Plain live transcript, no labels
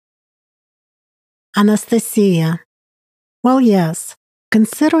Anastasia. Well, yes,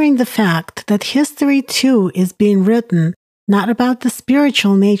 considering the fact that history too is being written not about the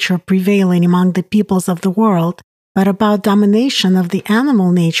spiritual nature prevailing among the peoples of the world, but about domination of the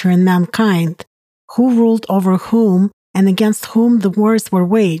animal nature in mankind, who ruled over whom and against whom the wars were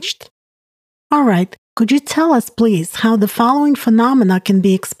waged. All right, could you tell us, please, how the following phenomena can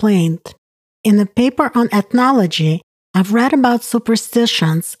be explained? In a paper on ethnology, I've read about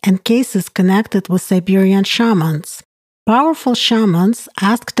superstitions and cases connected with Siberian shamans. Powerful shamans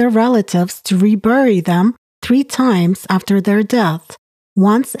asked their relatives to rebury them 3 times after their death,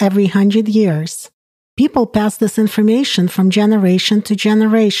 once every 100 years. People pass this information from generation to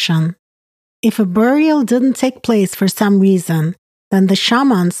generation. If a burial didn't take place for some reason, then the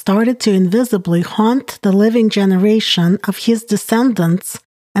shaman started to invisibly haunt the living generation of his descendants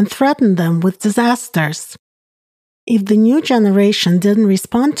and threaten them with disasters. If the new generation didn't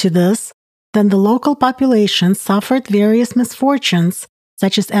respond to this, then the local population suffered various misfortunes,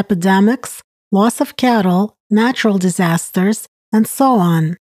 such as epidemics, loss of cattle, natural disasters, and so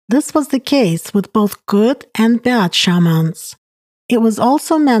on. This was the case with both good and bad shamans. It was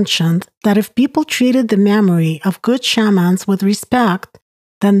also mentioned that if people treated the memory of good shamans with respect,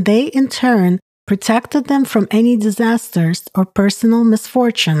 then they, in turn, protected them from any disasters or personal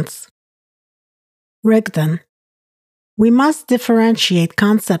misfortunes. Rigdon. We must differentiate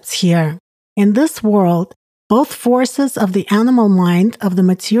concepts here. In this world, both forces of the animal mind of the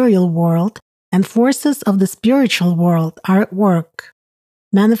material world and forces of the spiritual world are at work.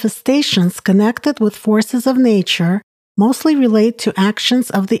 Manifestations connected with forces of nature mostly relate to actions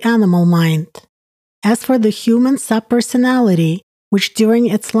of the animal mind. As for the human subpersonality, which during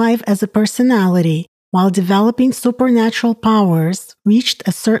its life as a personality, while developing supernatural powers, reached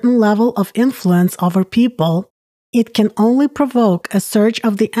a certain level of influence over people, it can only provoke a surge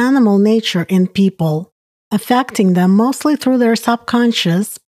of the animal nature in people, affecting them mostly through their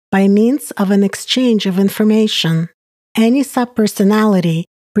subconscious by means of an exchange of information. Any subpersonality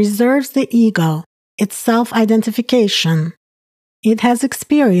preserves the ego, its self-identification. It has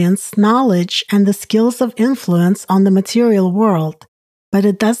experience, knowledge, and the skills of influence on the material world, but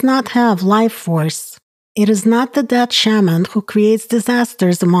it does not have life force. It is not the dead shaman who creates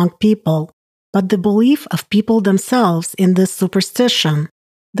disasters among people, but the belief of people themselves in this superstition.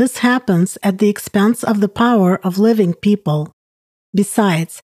 This happens at the expense of the power of living people.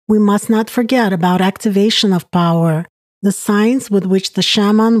 Besides, we must not forget about activation of power, the signs with which the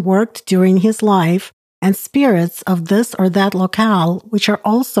shaman worked during his life, and spirits of this or that locale, which are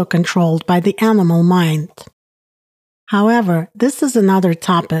also controlled by the animal mind. However, this is another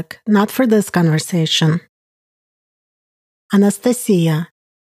topic, not for this conversation. Anastasia.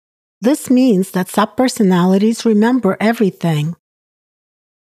 This means that subpersonalities remember everything.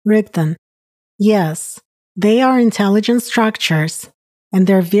 Rigdon. Yes, they are intelligent structures, and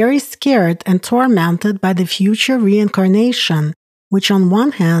they're very scared and tormented by the future reincarnation, which on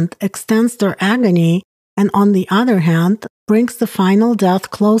one hand extends their agony and on the other hand brings the final death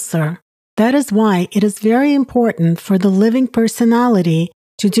closer. That is why it is very important for the living personality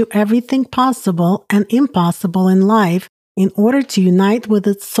to do everything possible and impossible in life in order to unite with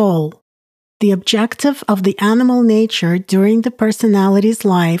its soul. The objective of the animal nature during the personality's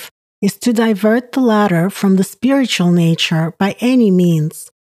life is to divert the latter from the spiritual nature by any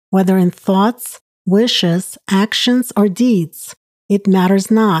means, whether in thoughts, wishes, actions, or deeds. It matters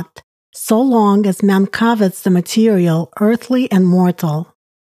not, so long as man covets the material, earthly, and mortal.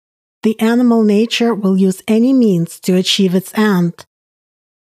 The animal nature will use any means to achieve its end,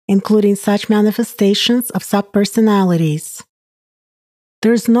 including such manifestations of subpersonalities.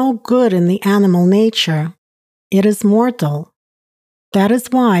 There is no good in the animal nature. It is mortal. That is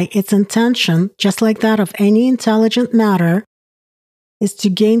why its intention, just like that of any intelligent matter, is to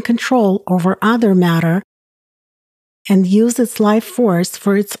gain control over other matter and use its life force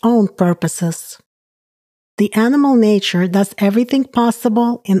for its own purposes. The animal nature does everything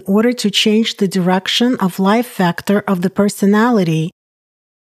possible in order to change the direction of life vector of the personality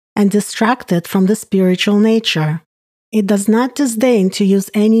and distract it from the spiritual nature. It does not disdain to use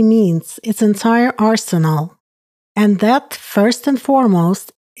any means, its entire arsenal. And that, first and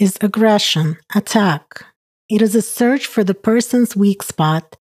foremost, is aggression, attack. It is a search for the person's weak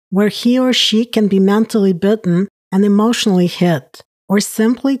spot, where he or she can be mentally bitten and emotionally hit, or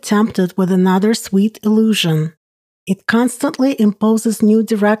simply tempted with another sweet illusion. It constantly imposes new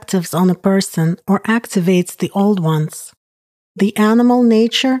directives on a person or activates the old ones. The animal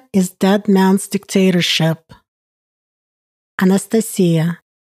nature is dead man's dictatorship. Anastasia.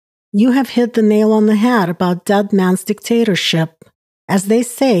 You have hit the nail on the head about dead man's dictatorship, As they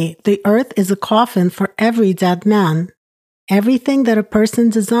say, the earth is a coffin for every dead man. Everything that a person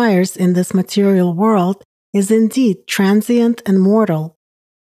desires in this material world is indeed transient and mortal.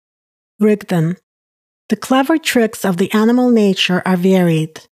 Rigdon. The clever tricks of the animal nature are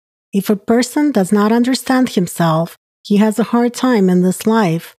varied. If a person does not understand himself, he has a hard time in this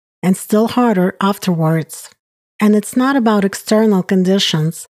life, and still harder afterwards. And it's not about external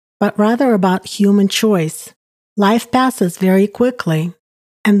conditions, but rather about human choice. Life passes very quickly,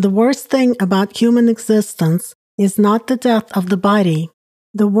 and the worst thing about human existence is not the death of the body.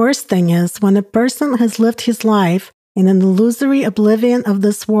 The worst thing is when a person has lived his life in an illusory oblivion of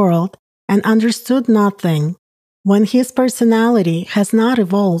this world and understood nothing, when his personality has not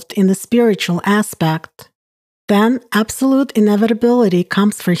evolved in the spiritual aspect. Then absolute inevitability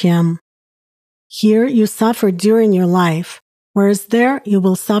comes for him. Here you suffer during your life, whereas there you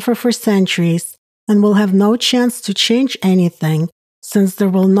will suffer for centuries and will have no chance to change anything, since there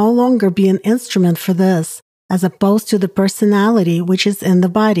will no longer be an instrument for this, as opposed to the personality which is in the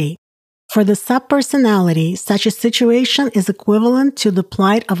body. For the subpersonality, such a situation is equivalent to the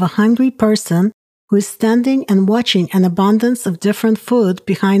plight of a hungry person who is standing and watching an abundance of different food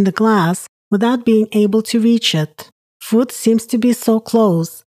behind the glass without being able to reach it. Food seems to be so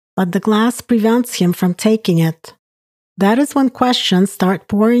close, but the glass prevents him from taking it. That is when questions start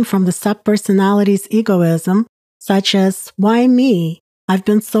pouring from the subpersonality's egoism, such as, "Why me? I've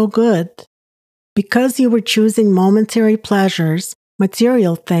been so good." Because you were choosing momentary pleasures,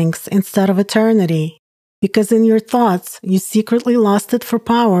 material things, instead of eternity. Because in your thoughts you secretly lusted for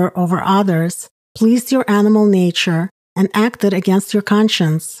power over others, pleased your animal nature, and acted against your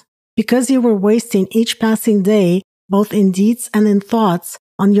conscience. Because you were wasting each passing day, both in deeds and in thoughts,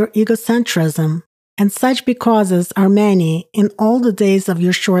 on your egocentrism. And such becauses are many in all the days of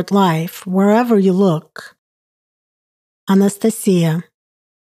your short life, wherever you look. Anastasia.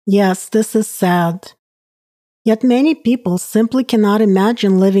 Yes, this is sad. Yet many people simply cannot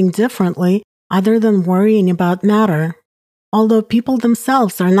imagine living differently other than worrying about matter. Although people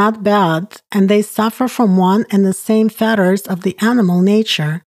themselves are not bad, and they suffer from one and the same fetters of the animal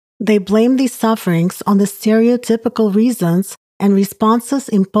nature, they blame these sufferings on the stereotypical reasons and responses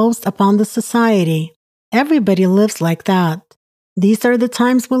imposed upon the society. Everybody lives like that. These are the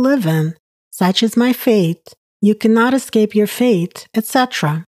times we live in. Such is my fate. You cannot escape your fate,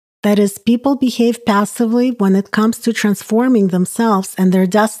 etc. That is, people behave passively when it comes to transforming themselves and their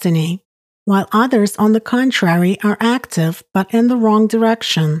destiny, while others, on the contrary, are active but in the wrong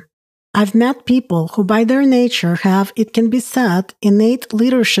direction. I've met people who by their nature have, it can be said, innate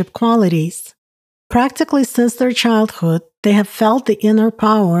leadership qualities. Practically since their childhood, they have felt the inner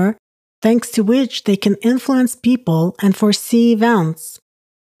power, thanks to which they can influence people and foresee events.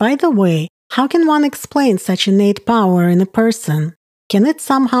 By the way, how can one explain such innate power in a person? Can it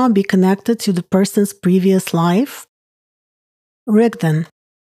somehow be connected to the person's previous life? Rigdon.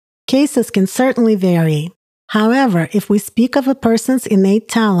 Cases can certainly vary. However, if we speak of a person's innate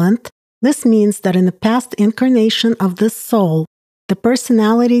talent, this means that in the past incarnation of this soul, the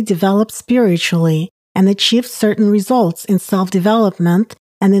personality developed spiritually and achieved certain results in self-development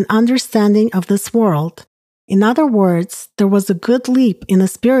and in understanding of this world. In other words, there was a good leap in a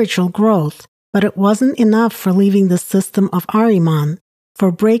spiritual growth, but it wasn't enough for leaving the system of Ahriman,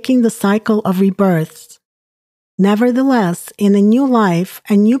 for breaking the cycle of rebirths. Nevertheless, in a new life,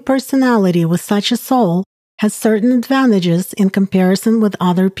 a new personality with such a soul has certain advantages in comparison with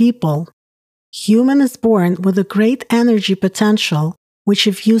other people. Human is born with a great energy potential, which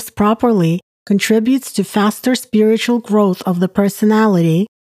if used properly, contributes to faster spiritual growth of the personality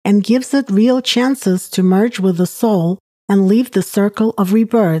and gives it real chances to merge with the soul and leave the circle of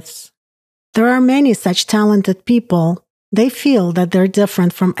rebirths. There are many such talented people. They feel that they're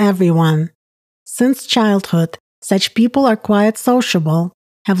different from everyone. Since childhood, such people are quite sociable,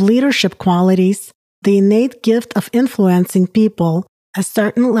 have leadership qualities, the innate gift of influencing people, a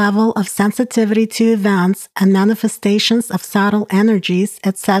certain level of sensitivity to events and manifestations of subtle energies,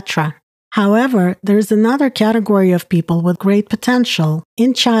 etc. However, there is another category of people with great potential.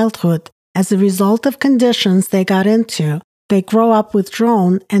 In childhood, as a result of conditions they got into, they grow up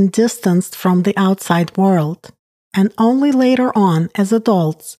withdrawn and distanced from the outside world. And only later on, as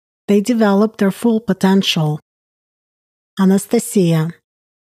adults, they develop their full potential. Anastasia.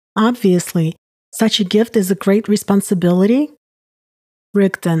 Obviously, such a gift is a great responsibility.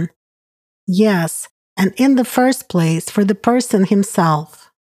 Rigdon. Yes, and in the first place for the person himself.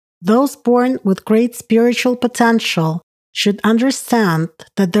 Those born with great spiritual potential should understand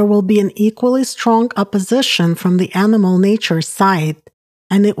that there will be an equally strong opposition from the animal nature side,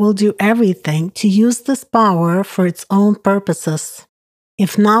 and it will do everything to use this power for its own purposes.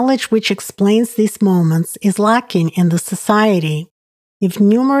 If knowledge which explains these moments is lacking in the society, if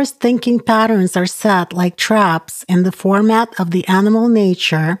numerous thinking patterns are set like traps in the format of the animal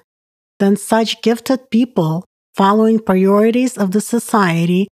nature, then such gifted people, following priorities of the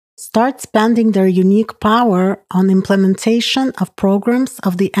society, start spending their unique power on implementation of programs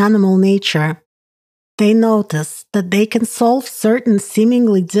of the animal nature. They notice that they can solve certain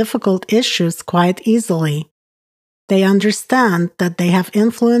seemingly difficult issues quite easily. They understand that they have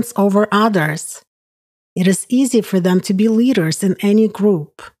influence over others. It is easy for them to be leaders in any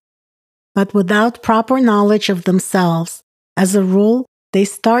group. But without proper knowledge of themselves, as a rule, they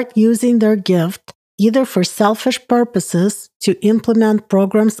start using their gift either for selfish purposes to implement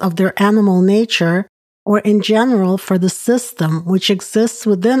programs of their animal nature, or in general for the system which exists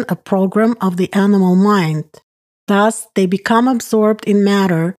within a program of the animal mind. Thus, they become absorbed in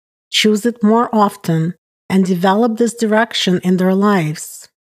matter, choose it more often, and develop this direction in their lives.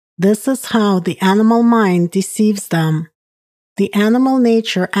 This is how the animal mind deceives them. The animal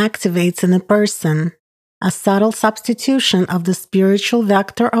nature activates in a person. A subtle substitution of the spiritual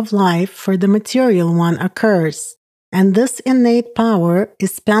vector of life for the material one occurs, and this innate power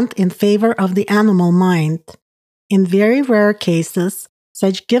is spent in favor of the animal mind. In very rare cases,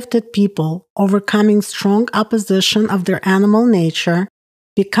 such gifted people, overcoming strong opposition of their animal nature,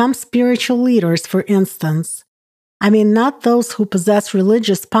 become spiritual leaders, for instance. I mean, not those who possess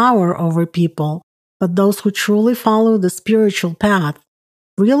religious power over people, but those who truly follow the spiritual path,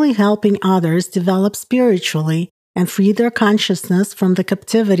 really helping others develop spiritually and free their consciousness from the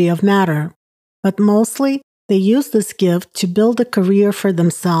captivity of matter. But mostly, they use this gift to build a career for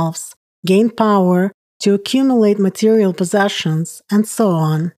themselves, gain power, to accumulate material possessions, and so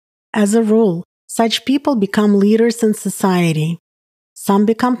on. As a rule, such people become leaders in society. Some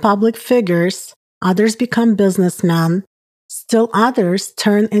become public figures, others become businessmen, still others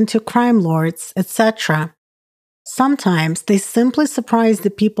turn into crime lords, etc. Sometimes they simply surprise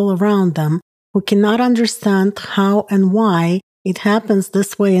the people around them who cannot understand how and why it happens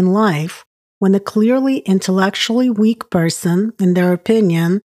this way in life, when a clearly intellectually weak person, in their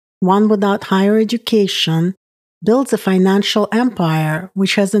opinion, one without higher education, builds a financial empire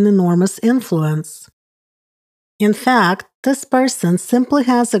which has an enormous influence. In fact, this person simply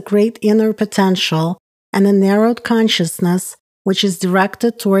has a great inner potential and a narrowed consciousness which is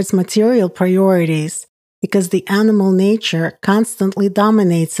directed towards material priorities, because the animal nature constantly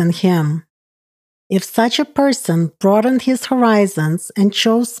dominates in him. If such a person broadened his horizons and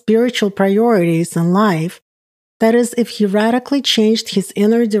chose spiritual priorities in life, that is, if he radically changed his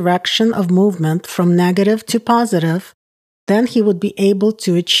inner direction of movement from negative to positive, then he would be able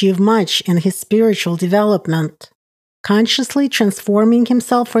to achieve much in his spiritual development. Consciously transforming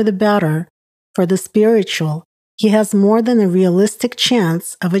himself for the better, for the spiritual, he has more than a realistic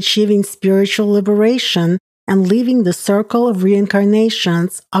chance of achieving spiritual liberation and leaving the circle of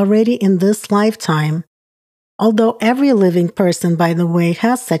reincarnations already in this lifetime. Although every living person, by the way,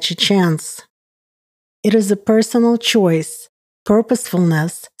 has such a chance. It is a personal choice,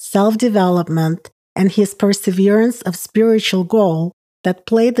 purposefulness, self-development, and his perseverance of spiritual goal that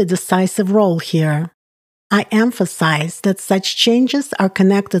play the decisive role here. I emphasize that such changes are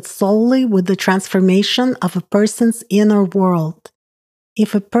connected solely with the transformation of a person's inner world.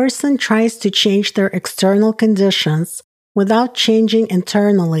 If a person tries to change their external conditions without changing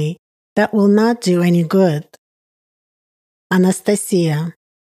internally, that will not do any good. Anastasia.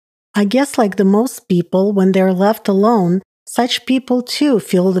 I guess like the most people, when they're left alone, such people too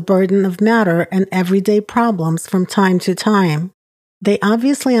feel the burden of matter and everyday problems from time to time. They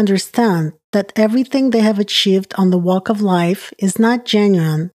obviously understand that everything they have achieved on the walk of life is not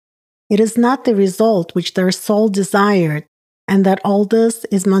genuine. It is not the result which their soul desired, and that all this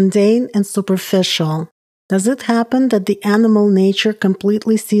is mundane and superficial. Does it happen that the animal nature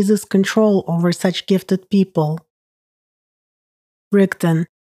completely seizes control over such gifted people? Rigdon.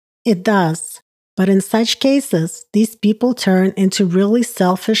 It does. But in such cases, these people turn into really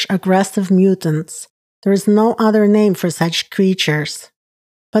selfish, aggressive mutants. There is no other name for such creatures.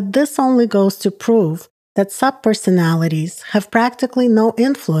 But this only goes to prove that subpersonalities have practically no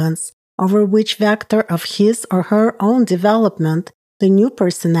influence over which vector of his or her own development the new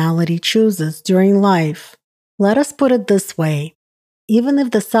personality chooses during life. Let us put it this way. Even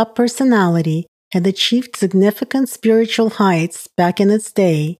if the subpersonality had achieved significant spiritual heights back in its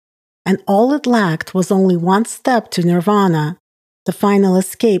day, and all it lacked was only one step to nirvana, the final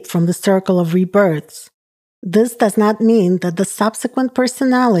escape from the circle of rebirths, this does not mean that the subsequent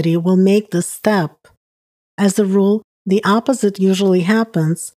personality will make this step. As a rule, the opposite usually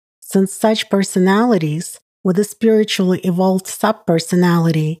happens, since such personalities, with a spiritually evolved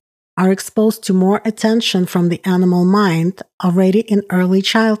subpersonality are exposed to more attention from the animal mind already in early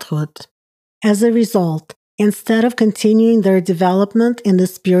childhood. As a result, instead of continuing their development in the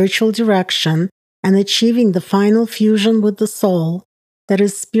spiritual direction and achieving the final fusion with the soul, that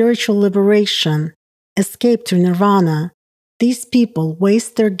is spiritual liberation, escape to nirvana, these people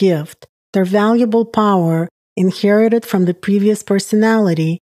waste their gift, their valuable power inherited from the previous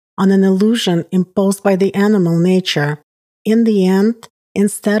personality, on an illusion imposed by the animal nature. In the end,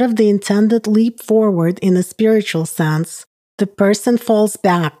 instead of the intended leap forward in a spiritual sense, the person falls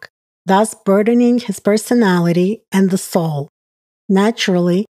back, thus burdening his personality and the soul.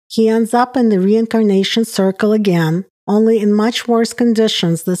 Naturally, he ends up in the reincarnation circle again, only in much worse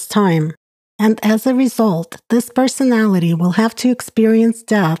conditions this time. And as a result, this personality will have to experience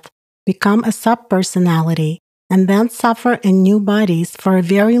death, become a subpersonality, and then suffer in new bodies for a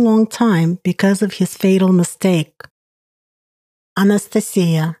very long time because of his fatal mistake.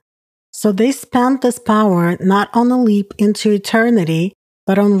 Anastasia. So they spent this power not on a leap into eternity,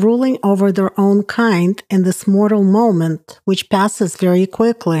 but on ruling over their own kind in this mortal moment, which passes very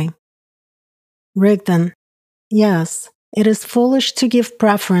quickly. Rigdon. Yes, it is foolish to give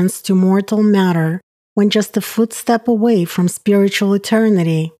preference to mortal matter when just a footstep away from spiritual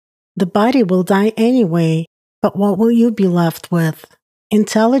eternity. The body will die anyway, but what will you be left with?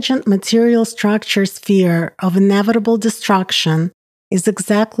 Intelligent material structure's fear of inevitable destruction is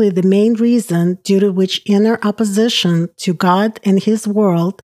exactly the main reason due to which inner opposition to God and His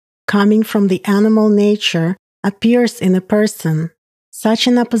world, coming from the animal nature, appears in a person. Such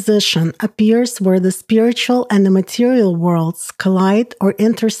an opposition appears where the spiritual and the material worlds collide or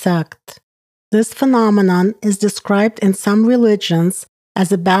intersect. This phenomenon is described in some religions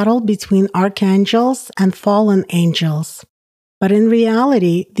as a battle between archangels and fallen angels. But in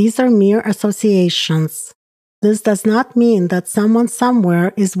reality, these are mere associations. This does not mean that someone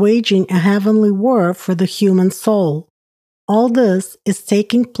somewhere is waging a heavenly war for the human soul. All this is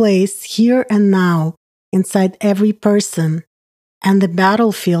taking place here and now, inside every person. And the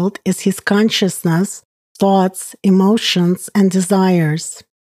battlefield is his consciousness, thoughts, emotions, and desires.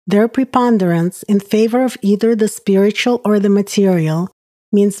 Their preponderance in favor of either the spiritual or the material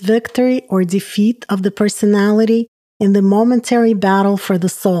means victory or defeat of the personality in the momentary battle for the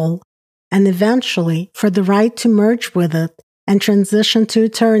soul, and eventually for the right to merge with it and transition to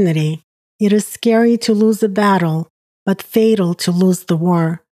eternity. It is scary to lose a battle, but fatal to lose the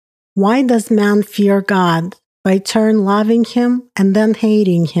war. Why does man fear God? By turn loving Him and then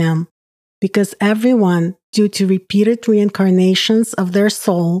hating Him? Because everyone, due to repeated reincarnations of their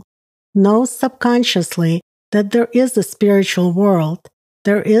soul, knows subconsciously that there is a spiritual world,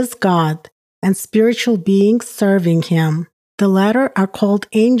 there is God, and spiritual beings serving Him. The latter are called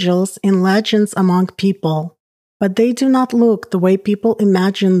angels in legends among people, but they do not look the way people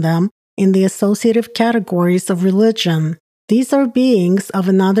imagine them in the associative categories of religion. These are beings of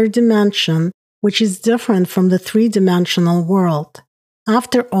another dimension, which is different from the three-dimensional world.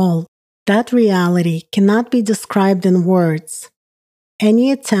 After all, that reality cannot be described in words.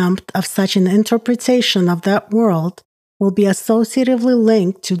 Any attempt of such an interpretation of that world will be associatively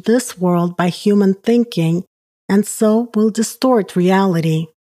linked to this world by human thinking, and so will distort reality.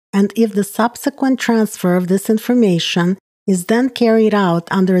 And if the subsequent transfer of this information is then carried out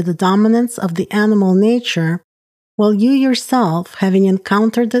under the dominance of the animal nature, well, you yourself, having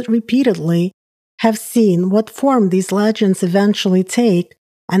encountered it repeatedly, have seen what form these legends eventually take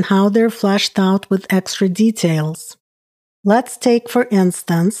and how they're fleshed out with extra details. Let's take, for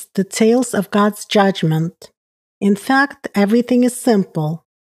instance, the tales of God's judgment. In fact, everything is simple.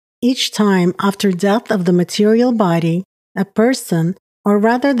 Each time after death of the material body, a person, or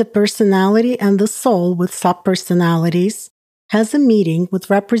rather the personality and the soul with subpersonalities, has a meeting with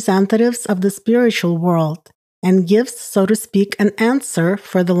representatives of the spiritual world and gives, so to speak, an answer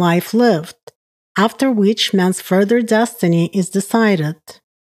for the life lived, after which man's further destiny is decided.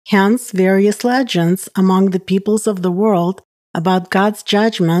 Hence, various legends among the peoples of the world about God's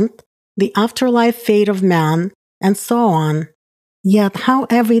judgment, the afterlife fate of man, and so on. Yet how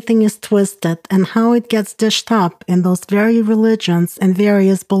everything is twisted and how it gets dished up in those very religions and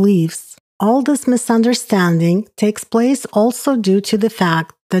various beliefs. All this misunderstanding takes place also due to the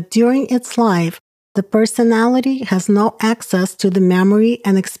fact that during its life, the personality has no access to the memory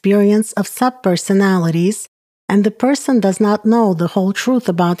and experience of subpersonalities, and the person does not know the whole truth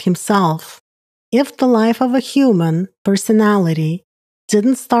about himself. If the life of a human personality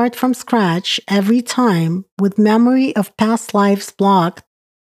didn't start from scratch every time with memory of past lives blocked,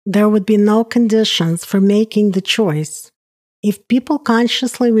 there would be no conditions for making the choice. If people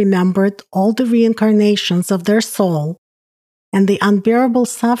consciously remembered all the reincarnations of their soul and the unbearable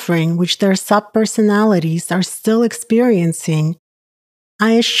suffering which their subpersonalities are still experiencing,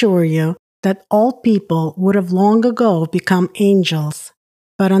 I assure you that all people would have long ago become angels.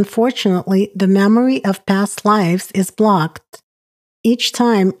 But unfortunately, the memory of past lives is blocked. Each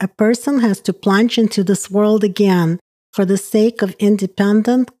time a person has to plunge into this world again for the sake of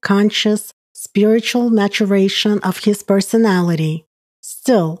independent, conscious, spiritual maturation of his personality.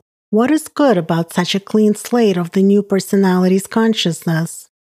 Still, what is good about such a clean slate of the new personality's consciousness?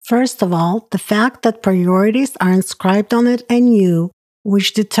 First of all, the fact that priorities are inscribed on it anew,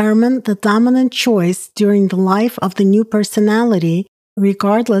 which determine the dominant choice during the life of the new personality,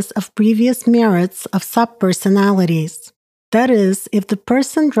 regardless of previous merits of subpersonalities. That is, if the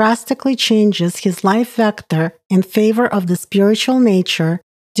person drastically changes his life vector in favor of the spiritual nature,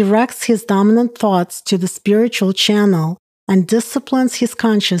 directs his dominant thoughts to the spiritual channel, and disciplines his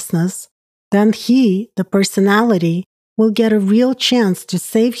consciousness, then he, the personality, will get a real chance to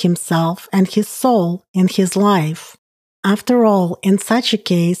save himself and his soul in his life. After all, in such a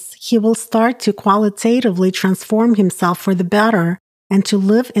case, he will start to qualitatively transform himself for the better and to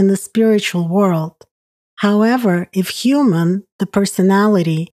live in the spiritual world. However, if human, the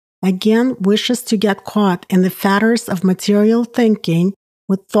personality, again wishes to get caught in the fetters of material thinking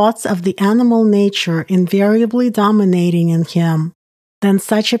with thoughts of the animal nature invariably dominating in him, then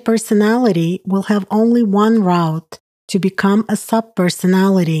such a personality will have only one route, to become a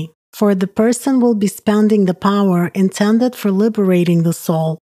subpersonality, for the person will be spending the power intended for liberating the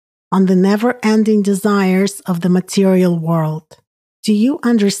soul on the never-ending desires of the material world. Do you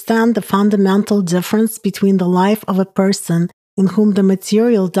understand the fundamental difference between the life of a person in whom the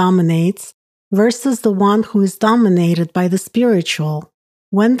material dominates versus the one who is dominated by the spiritual?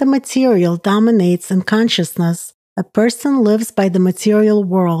 When the material dominates in consciousness, a person lives by the material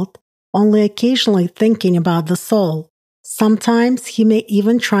world, only occasionally thinking about the soul. Sometimes he may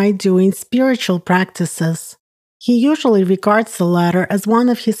even try doing spiritual practices. He usually regards the latter as one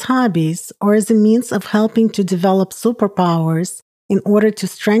of his hobbies or as a means of helping to develop superpowers in order to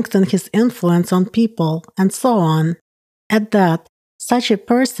strengthen his influence on people, and so on. At that, such a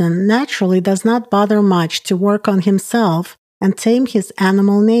person naturally does not bother much to work on himself and tame his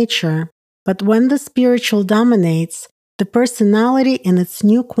animal nature. But when the spiritual dominates, the personality in its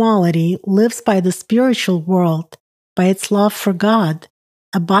new quality lives by the spiritual world, by its love for God,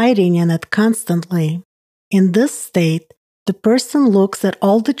 abiding in it constantly. In this state, the person looks at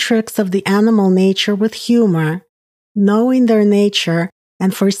all the tricks of the animal nature with humor, knowing their nature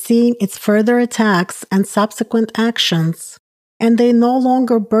and foreseeing its further attacks and subsequent actions. And they no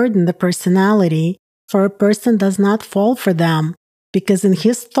longer burden the personality, for a person does not fall for them, because in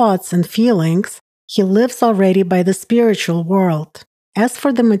his thoughts and feelings, he lives already by the spiritual world. As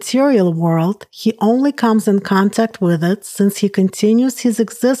for the material world, he only comes in contact with it since he continues his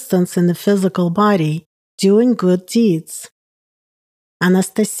existence in the physical body, doing good deeds.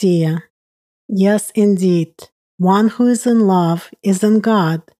 Anastasia. Yes, indeed. One who is in love is in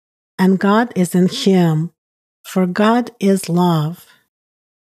God, and God is in him, for God is love.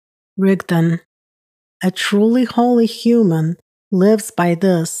 Rigdon. A truly holy human lives by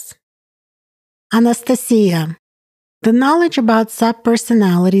this. Anastasia. The knowledge about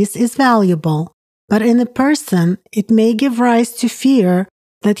subpersonalities is valuable, but in a person it may give rise to fear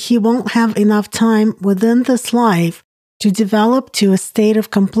that he won't have enough time within this life to develop to a state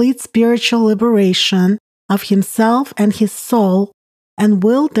of complete spiritual liberation of himself and his soul, and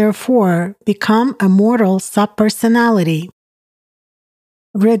will therefore become a mortal subpersonality.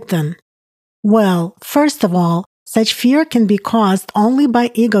 Rigdon. Well, first of all, such fear can be caused only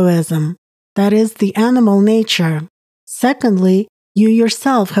by egoism, that is, the animal nature. Secondly, you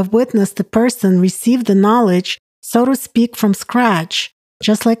yourself have witnessed the person receive the knowledge, so to speak, from scratch,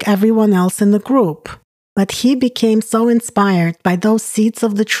 just like everyone else in the group. But he became so inspired by those seeds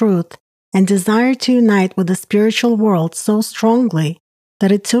of the truth and desired to unite with the spiritual world so strongly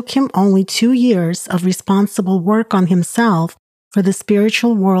that it took him only 2 years of responsible work on himself for the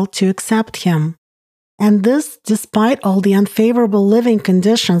spiritual world to accept him. And this despite all the unfavorable living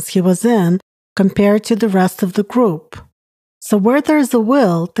conditions he was in compared to the rest of the group. So where there is a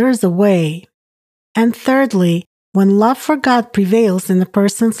will, there is a way. And thirdly, when love for God prevails in a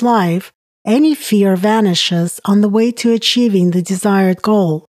person's life, any fear vanishes on the way to achieving the desired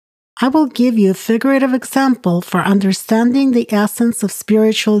goal. I will give you a figurative example for understanding the essence of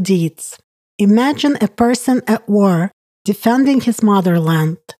spiritual deeds. Imagine a person at war defending his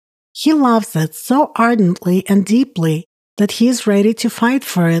motherland. He loves it so ardently and deeply that he is ready to fight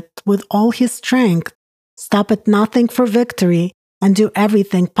for it with all his strength, stop at nothing for victory, and do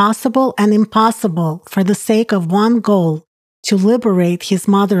everything possible and impossible for the sake of one goal, to liberate his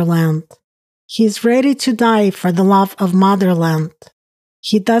motherland. He is ready to die for the love of motherland.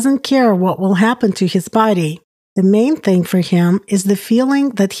 He doesn't care what will happen to his body. The main thing for him is the feeling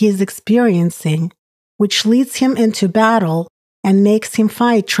that he is experiencing, which leads him into battle and makes him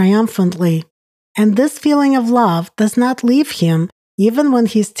fight triumphantly. And this feeling of love does not leave him even when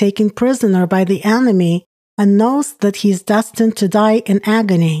he is taken prisoner by the enemy and knows that he is destined to die in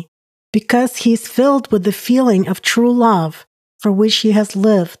agony, because he is filled with the feeling of true love for which he has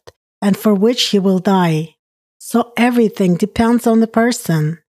lived and for which he will die. So everything depends on the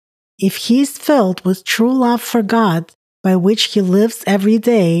person. If he is filled with true love for God, by which he lives every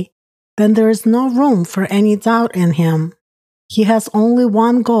day, then there is no room for any doubt in him. He has only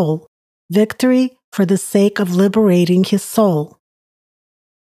one goal: victory for the sake of liberating his soul.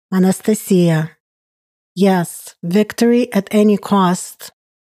 Anastasia. Yes, victory at any cost.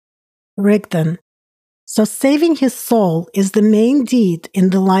 Rigdon. So saving his soul is the main deed in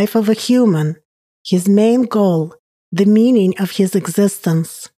the life of a human, his main goal, the meaning of his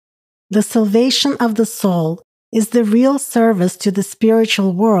existence. The salvation of the soul is the real service to the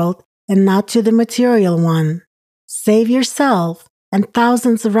spiritual world and not to the material one. Save yourself, and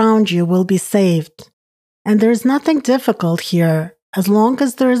thousands around you will be saved. And there is nothing difficult here, as long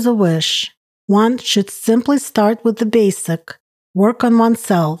as there is a wish. One should simply start with the basic, work on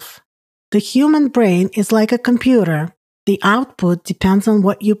oneself. The human brain is like a computer. The output depends on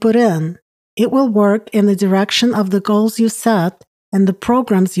what you put in. It will work in the direction of the goals you set and the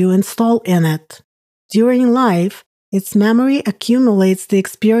programs you install in it. During life, its memory accumulates the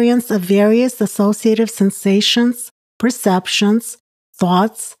experience of various associative sensations, perceptions,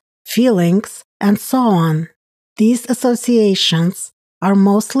 thoughts, feelings, and so on. These associations are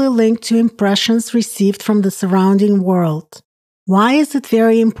mostly linked to impressions received from the surrounding world. Why is it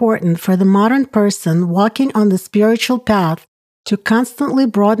very important for the modern person walking on the spiritual path to constantly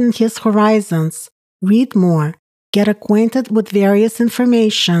broaden his horizons, read more, get acquainted with various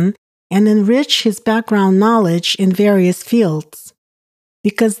information, and enrich his background knowledge in various fields?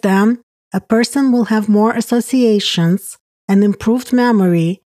 Because then, a person will have more associations, an improved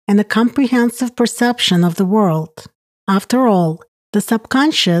memory, and a comprehensive perception of the world. After all, the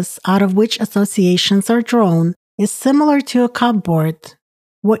subconscious, out of which associations are drawn, is similar to a cupboard.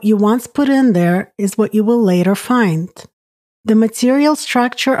 What you once put in there is what you will later find. The material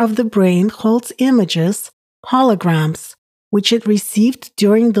structure of the brain holds images, holograms, which it received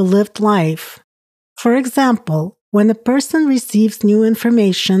during the lived life. For example, when a person receives new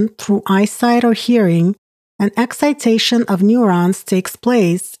information through eyesight or hearing, an excitation of neurons takes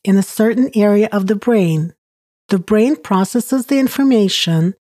place in a certain area of the brain. The brain processes the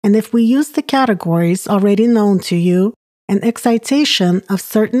information, and if we use the categories already known to you, an excitation of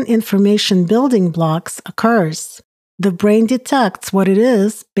certain information building blocks occurs. The brain detects what it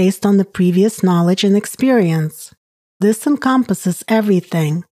is based on the previous knowledge and experience. This encompasses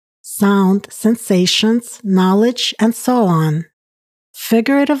everything: sound, sensations, knowledge, and so on.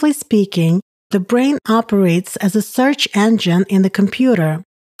 Figuratively speaking, the brain operates as a search engine in the computer.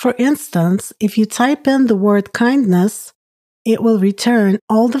 For instance, if you type in the word kindness, it will return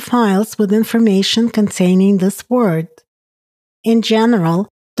all the files with information containing this word. In general,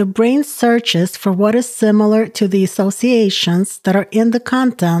 the brain searches for what is similar to the associations that are in the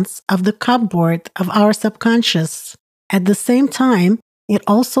contents of the cupboard of our subconscious. At the same time, it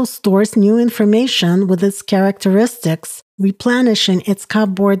also stores new information with its characteristics, replenishing its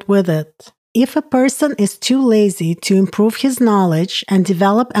cupboard with it. If a person is too lazy to improve his knowledge and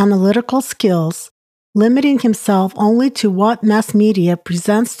develop analytical skills, limiting himself only to what mass media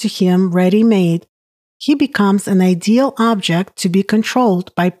presents to him ready-made, he becomes an ideal object to be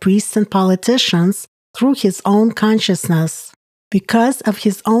controlled by priests and politicians through his own consciousness. Because of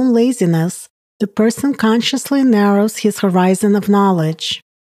his own laziness, the person consciously narrows his horizon of knowledge.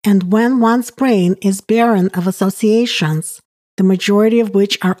 And when one's brain is barren of associations, the majority of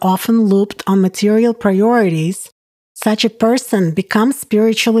which are often looped on material priorities, such a person becomes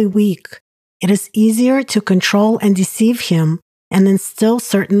spiritually weak. It is easier to control and deceive him and instill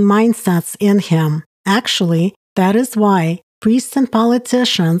certain mindsets in him. Actually, that is why priests and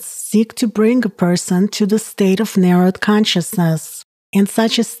politicians seek to bring a person to the state of narrowed consciousness. In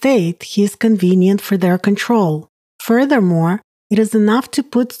such a state, he is convenient for their control. Furthermore, it is enough to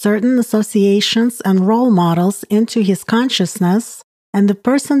put certain associations and role models into his consciousness, and the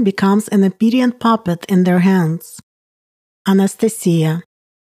person becomes an obedient puppet in their hands. Anastasia.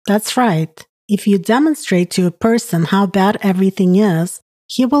 That's right. If you demonstrate to a person how bad everything is,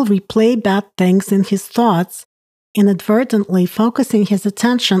 He will replay bad things in his thoughts, inadvertently focusing his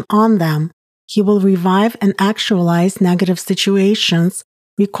attention on them. He will revive and actualize negative situations,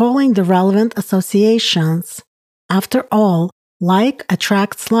 recalling the relevant associations. After all, like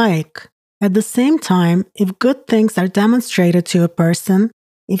attracts like. At the same time, if good things are demonstrated to a person,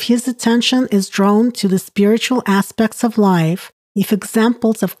 if his attention is drawn to the spiritual aspects of life, if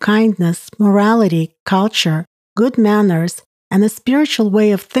examples of kindness, morality, culture, good manners, and a spiritual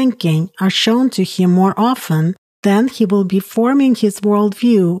way of thinking are shown to him more often, then he will be forming his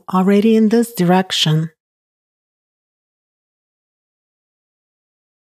worldview already in this direction.